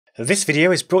This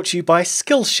video is brought to you by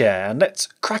Skillshare, and let's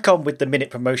crack on with the minute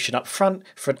promotion up front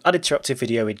for an uninterrupted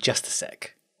video in just a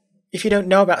sec. If you don't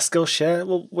know about Skillshare,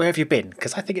 well, where have you been?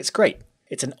 Because I think it's great.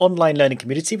 It's an online learning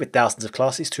community with thousands of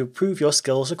classes to improve your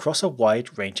skills across a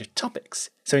wide range of topics.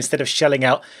 So instead of shelling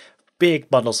out big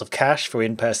bundles of cash for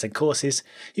in-person courses,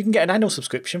 you can get an annual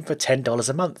subscription for $10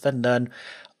 a month and learn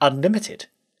unlimited.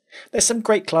 There's some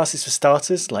great classes for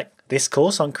starters, like this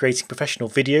course on creating professional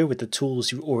video with the tools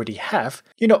you already have.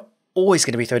 You're not always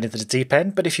going to be thrown into the deep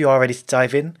end, but if you are ready to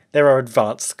dive in, there are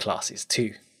advanced classes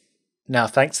too. Now,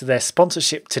 thanks to their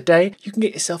sponsorship today, you can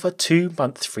get yourself a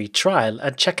 2-month free trial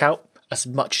and check out as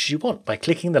much as you want by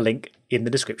clicking the link in the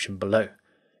description below.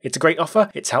 It's a great offer.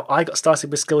 It's how I got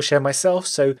started with Skillshare myself,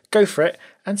 so go for it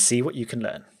and see what you can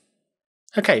learn.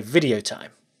 Okay, video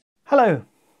time. Hello.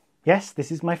 Yes,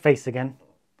 this is my face again.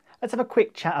 Let's have a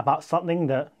quick chat about something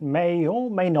that may or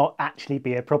may not actually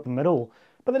be a problem at all,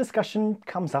 but the discussion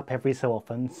comes up every so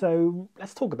often, so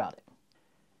let's talk about it.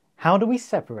 How do we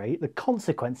separate the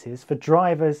consequences for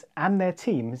drivers and their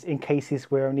teams in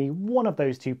cases where only one of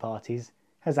those two parties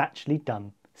has actually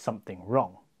done something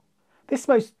wrong? This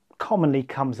most commonly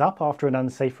comes up after an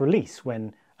unsafe release,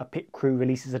 when a pit crew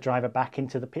releases a driver back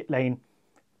into the pit lane,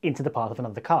 into the path of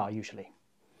another car usually.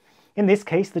 In this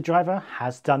case, the driver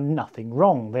has done nothing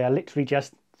wrong. They are literally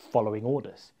just following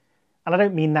orders. And I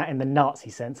don't mean that in the Nazi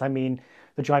sense. I mean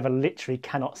the driver literally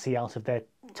cannot see out of their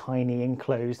tiny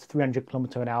enclosed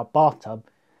 300km/h bathtub,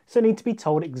 so need to be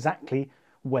told exactly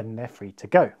when they're free to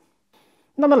go.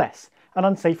 Nonetheless, an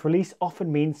unsafe release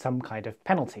often means some kind of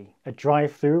penalty, a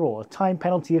drive-through or a time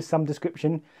penalty of some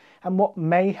description, and what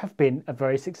may have been a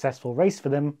very successful race for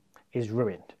them is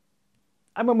ruined.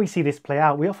 And when we see this play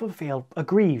out, we often feel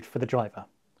aggrieved for the driver.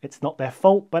 It's not their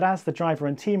fault, but as the driver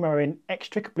and team are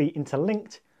inextricably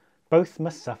interlinked, both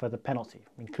must suffer the penalty,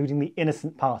 including the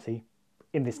innocent party,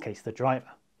 in this case the driver.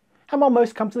 And while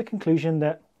most come to the conclusion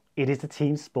that it is a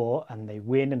team sport and they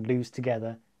win and lose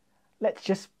together, let's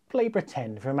just play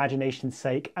pretend for imagination's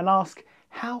sake and ask,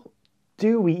 how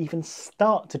do we even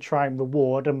start to try and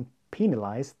reward and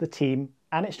penalise the team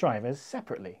and its drivers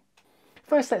separately?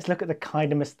 First, let's look at the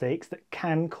kind of mistakes that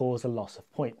can cause a loss of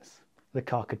points. The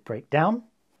car could break down,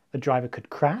 the driver could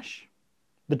crash,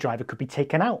 the driver could be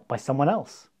taken out by someone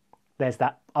else. There's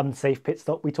that unsafe pit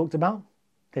stop we talked about.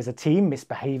 There's a team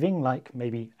misbehaving, like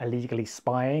maybe illegally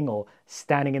spying or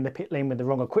standing in the pit lane with the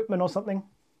wrong equipment or something.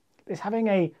 There's having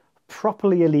a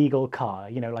properly illegal car,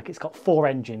 like it's got 4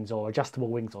 engines or adjustable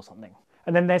wings or something.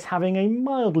 And then there's having a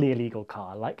mildly illegal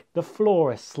car, like the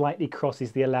floor slightly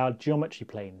crosses the allowed geometry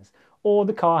planes, or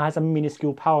the car has a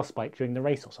minuscule power spike during the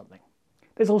race or something.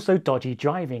 There's also dodgy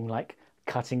driving, like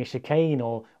cutting a chicane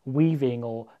or weaving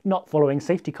or not following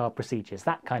safety car procedures,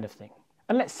 that kind of thing.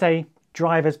 And let's say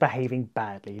drivers behaving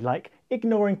badly, like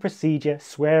ignoring procedure,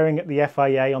 swearing at the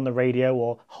FIA on the radio,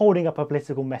 or holding up a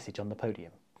political message on the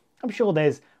podium. I'm sure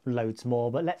there's loads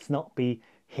more, but let's not be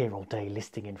here all day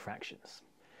listing infractions.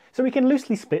 So we can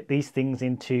loosely split these things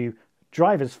into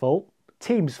driver's fault,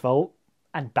 team's fault,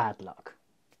 and bad luck.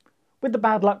 With the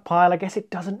bad luck pile, I guess it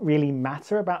doesn't really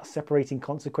matter about separating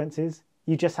consequences.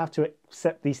 You just have to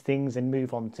accept these things and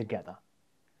move on together.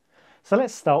 So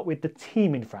let's start with the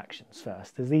team infractions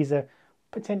first, as these are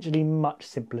potentially much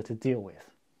simpler to deal with.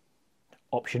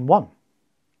 Option 1.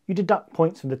 You deduct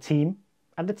points from the team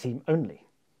and the team only.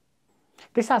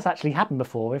 This has actually happened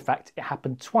before. In fact, it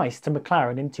happened twice to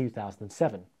McLaren in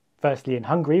 2007. Firstly in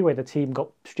Hungary, where the team got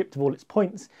stripped of all its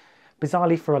points,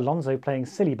 bizarrely for Alonso playing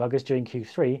silly buggers during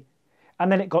Q3,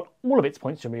 and then it got all of its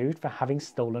points removed for having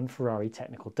stolen Ferrari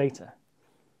technical data.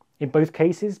 In both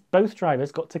cases, both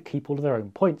drivers got to keep all of their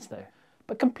own points though,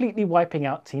 but completely wiping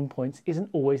out team points isn't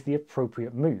always the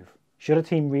appropriate move. Should a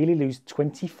team really lose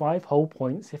 25 whole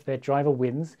points if their driver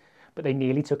wins, but they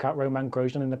nearly took out Romain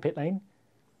Grosjean in the pit lane?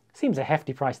 Seems a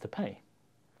hefty price to pay.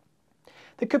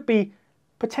 There could be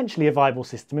potentially a viable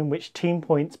system in which team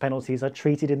points penalties are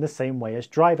treated in the same way as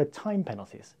driver time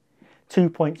penalties. 2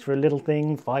 points for a little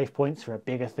thing, 5 points for a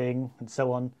bigger thing, and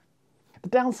so on. The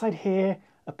downside here,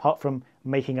 apart from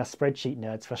making us spreadsheet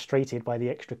nerds frustrated by the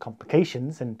extra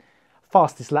complications, and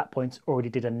fastest lap points already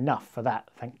did enough for that,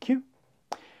 thank you.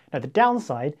 Now the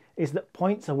downside is that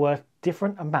points are worth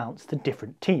different amounts to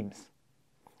different teams.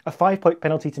 A 5-point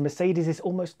penalty to Mercedes is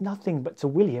almost nothing, but to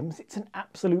Williams it's an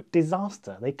absolute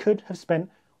disaster. They could have spent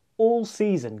all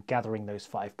season gathering those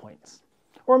 5 points.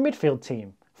 Or a midfield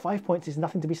team. 5 points is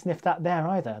nothing to be sniffed at there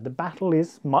either. The battle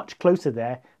is much closer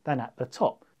there than at the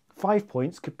top. 5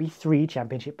 points could be 3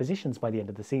 championship positions by the end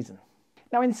of the season.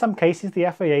 Now in some cases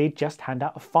the FIA just hand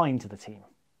out a fine to the team.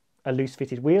 A loose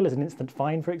fitted wheel is an instant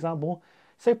fine, for example,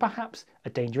 So perhaps a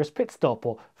dangerous pit stop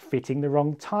or fitting the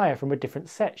wrong tyre from a different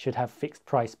set should have fixed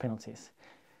price penalties.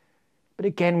 But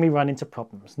again, we run into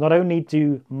problems. Not only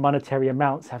do monetary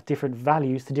amounts have different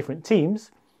values to different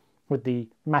teams, with the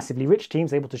massively rich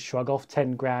teams able to shrug off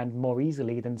 10 grand more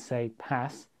easily than, say,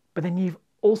 Haas, but then you've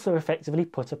also effectively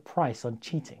put a price on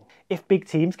cheating. If big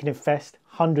teams can invest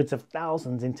hundreds of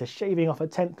thousands into shaving off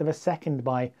 1/10 of a second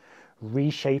by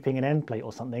reshaping an end plate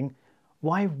or something,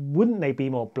 why wouldn't they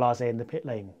be more blasé in the pit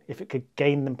lane if it could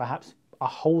gain them perhaps a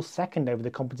whole second over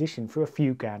the competition for a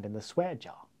few grand in the swear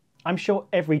jar? I'm sure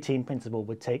every team principal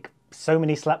would take so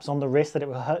many slaps on the wrist that it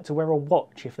would hurt to wear a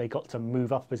watch if they got to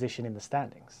move up a position in the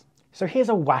standings. So here's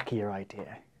a wackier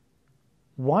idea.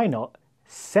 Why not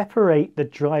separate the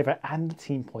driver and the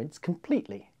team points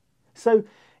completely? So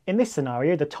in this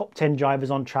scenario, the top 10 drivers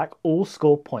on track all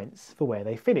score points for where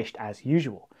they finished as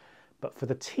usual. But for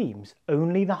the teams,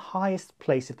 only the highest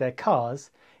place of their cars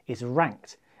is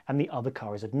ranked and the other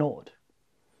car is ignored.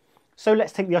 So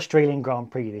let's take the Australian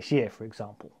Grand Prix this year, for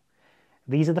example.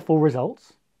 These are the full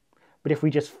results, but if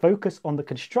we just focus on the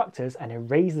constructors and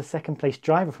erase the second place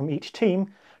driver from each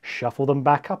team, shuffle them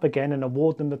back up again and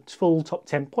award them the full top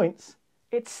 10 points,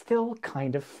 it's still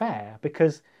kind of fair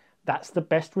because that's the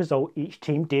best result each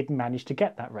team did manage to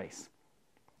get that race.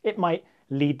 It might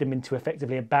lead them into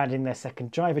effectively abandoning their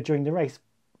second driver during the race,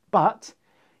 but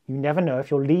you never know if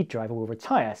your lead driver will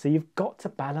retire, so you've got to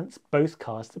balance both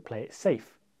cars to play it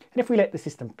safe. And if we let the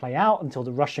system play out until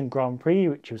the Russian Grand Prix,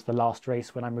 which was the last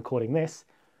race when I'm recording this,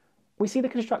 we see the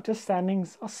constructors'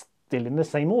 standings are still in the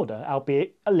same order,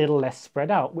 albeit a little less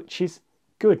spread out, which is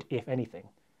good, if anything.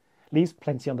 Leaves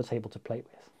plenty on the table to play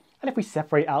with. And if we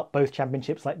separate out both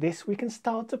championships like this, we can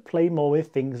start to play more with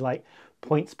things like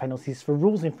points penalties for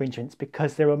rules infringements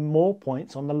because there are more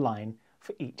points on the line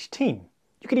for each team.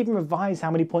 You could even revise how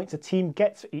many points a team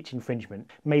gets for each infringement,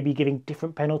 maybe giving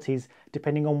different penalties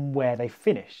depending on where they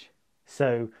finish.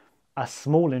 So a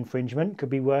small infringement could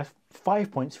be worth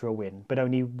 5 points for a win, but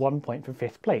only 1 point for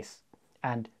 5th place.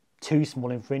 And 2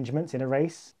 small infringements in a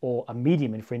race, or a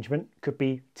medium infringement, could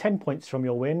be 10 points from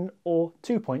your win or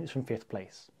 2 points from 5th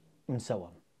place, and so on.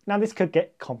 Now this could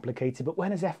get complicated, but when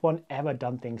has F1 ever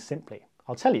done things simply?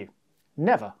 I'll tell you,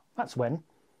 never. That's when.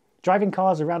 Driving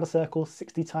cars around a circle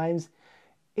 60 times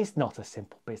is not a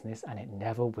simple business, and it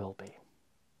never will be.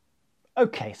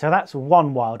 Okay, so that's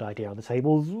one wild idea on the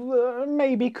table.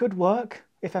 Maybe could work.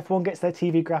 If F1 gets their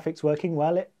TV graphics working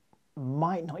well, it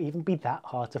might not even be that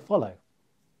hard to follow.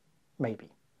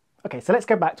 Maybe. Okay, so let's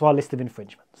go back to our list of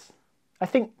infringements. I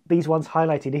think these ones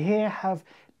highlighted here have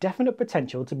definite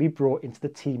potential to be brought into the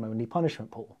team-only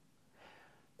punishment pool.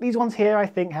 These ones here, I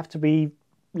think, have to be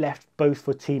left both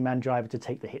for team and driver to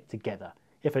take the hit together.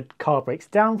 If a car breaks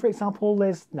down, for example,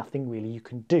 there's nothing really you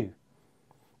can do.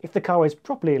 If the car is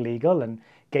properly illegal and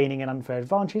gaining an unfair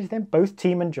advantage, then both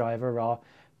team and driver are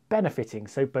benefiting,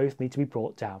 so both need to be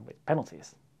brought down with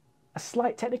penalties. A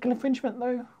slight technical infringement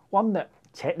though, one that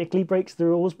technically breaks the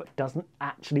rules but doesn't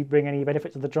actually bring any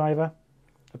benefit to the driver,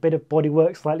 a bit of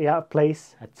bodywork slightly out of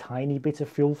place, a tiny bit of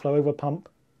fuel flow over pump,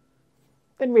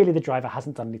 then really the driver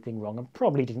hasn't done anything wrong and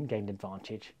probably didn't gain an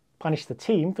advantage. Punish the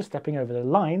team for stepping over the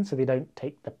line so they don't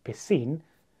take the piscine,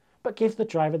 but gives the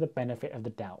driver the benefit of the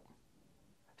doubt.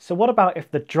 So what about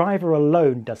if the driver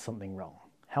alone does something wrong?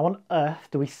 How on earth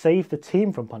do we save the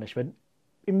team from punishment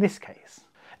in this case?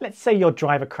 Let's say your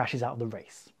driver crashes out of the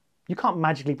race. You can't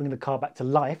magically bring the car back to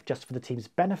life just for the team's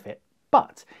benefit,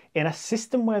 but in a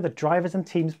system where the drivers and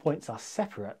team's points are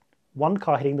separate, one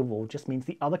car hitting the wall just means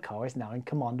the other car is now in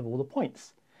command of all the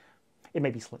points. It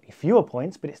may be slightly fewer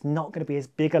points, but it's not going to be as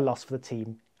big a loss for the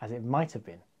team as it might have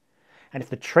been. And if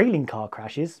the trailing car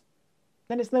crashes,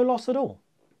 then it's no loss at all.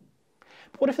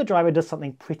 But what if the driver does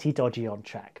something pretty dodgy on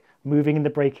track, moving in the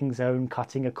braking zone,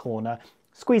 cutting a corner,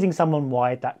 squeezing someone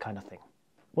wide, that kind of thing?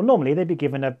 Well, normally they'd be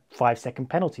given a 5-second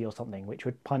penalty or something, which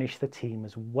would punish the team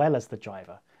as well as the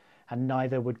driver, and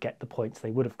neither would get the points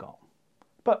they would have got.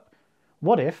 But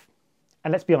what if,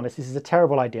 and let's be honest, this is a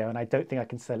terrible idea and I don't think I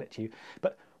can sell it to you,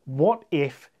 but what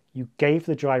if you gave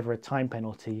the driver a time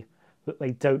penalty that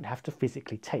they don't have to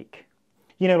physically take?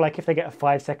 You know, like if they get a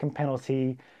 5-second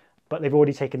penalty, but they've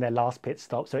already taken their last pit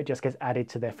stop, so it just gets added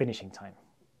to their finishing time.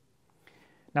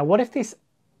 Now, what if this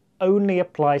only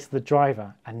applies to the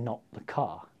driver and not the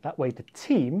car? That way the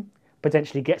team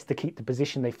potentially gets to keep the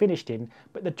position they finished in,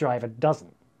 but the driver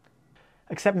doesn't.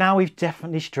 Except now we've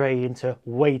definitely strayed into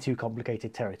way too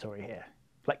complicated territory here.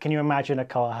 Like, can you imagine a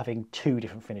car having 2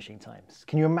 different finishing times?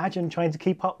 Can you imagine trying to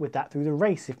keep up with that through the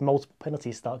race if multiple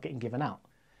penalties start getting given out?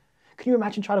 Can you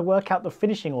imagine trying to work out the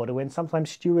finishing order when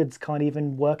sometimes stewards can't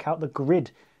even work out the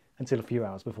grid until a few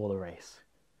hours before the race?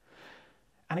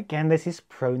 And again, this is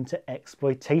prone to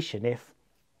exploitation if,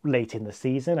 late in the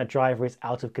season, a driver is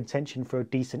out of contention for a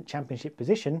decent championship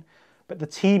position, but the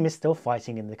team is still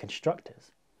fighting in the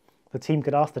constructors. The team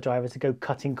could ask the driver to go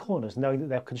cutting corners, knowing that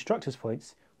their constructors'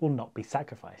 points will not be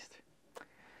sacrificed.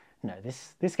 No,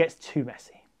 this gets too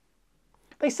messy.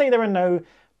 They say there are no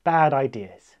bad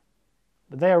ideas,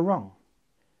 but they are wrong.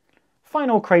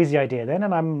 Final crazy idea then,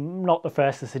 and I'm not the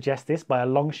first to suggest this by a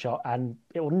long shot, and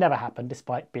it will never happen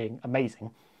despite being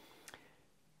amazing.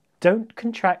 Don't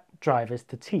contract drivers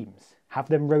to teams. Have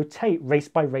them rotate race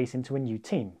by race into a new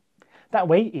team. That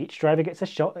way each driver gets a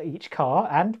shot at each car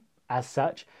and, as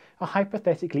such, a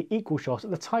hypothetically equal shot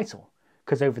at the title,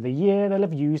 because over the year they'll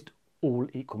have used all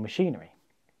equal machinery.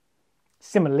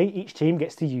 Similarly, each team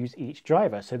gets to use each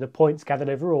driver, so the points gathered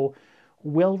overall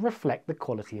will reflect the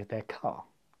quality of their car.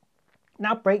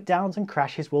 Now, breakdowns and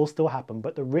crashes will still happen,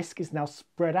 but the risk is now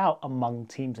spread out among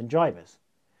teams and drivers.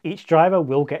 Each driver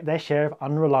will get their share of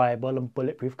unreliable and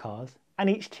bulletproof cars,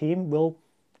 and each team will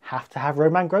have to have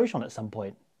Romain Grosjean at some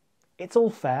point. It's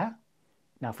all fair.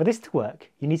 Now, for this to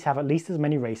work, you need to have at least as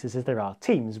many races as there are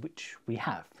teams, which we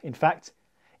have. In fact,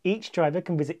 each driver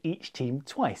can visit each team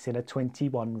twice in a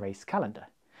 21 race calendar.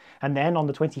 And then on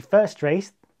the 21st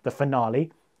race, the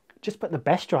finale, just put the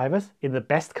best drivers in the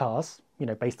best cars,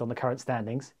 based on the current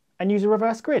standings, and use a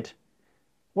reverse grid.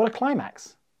 What a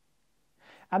climax.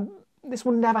 And this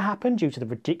will never happen due to the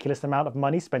ridiculous amount of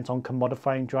money spent on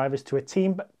commodifying drivers to a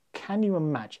team, but can you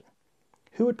imagine?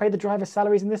 Who would pay the drivers'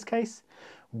 salaries in this case?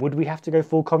 Would we have to go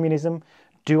full communism?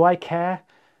 Do I care?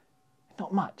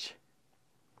 Not much.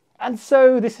 And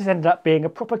so this has ended up being a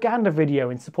propaganda video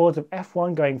in support of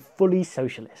F1 going fully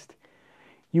socialist.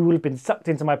 You will have been sucked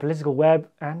into my political web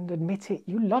and admit it,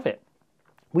 you love it.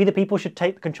 We the people should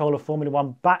take the control of Formula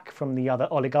 1 back from the other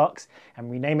oligarchs and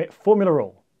rename it Formula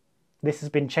All. This has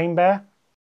been Chain Bear.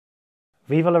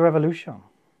 Viva la Revolution.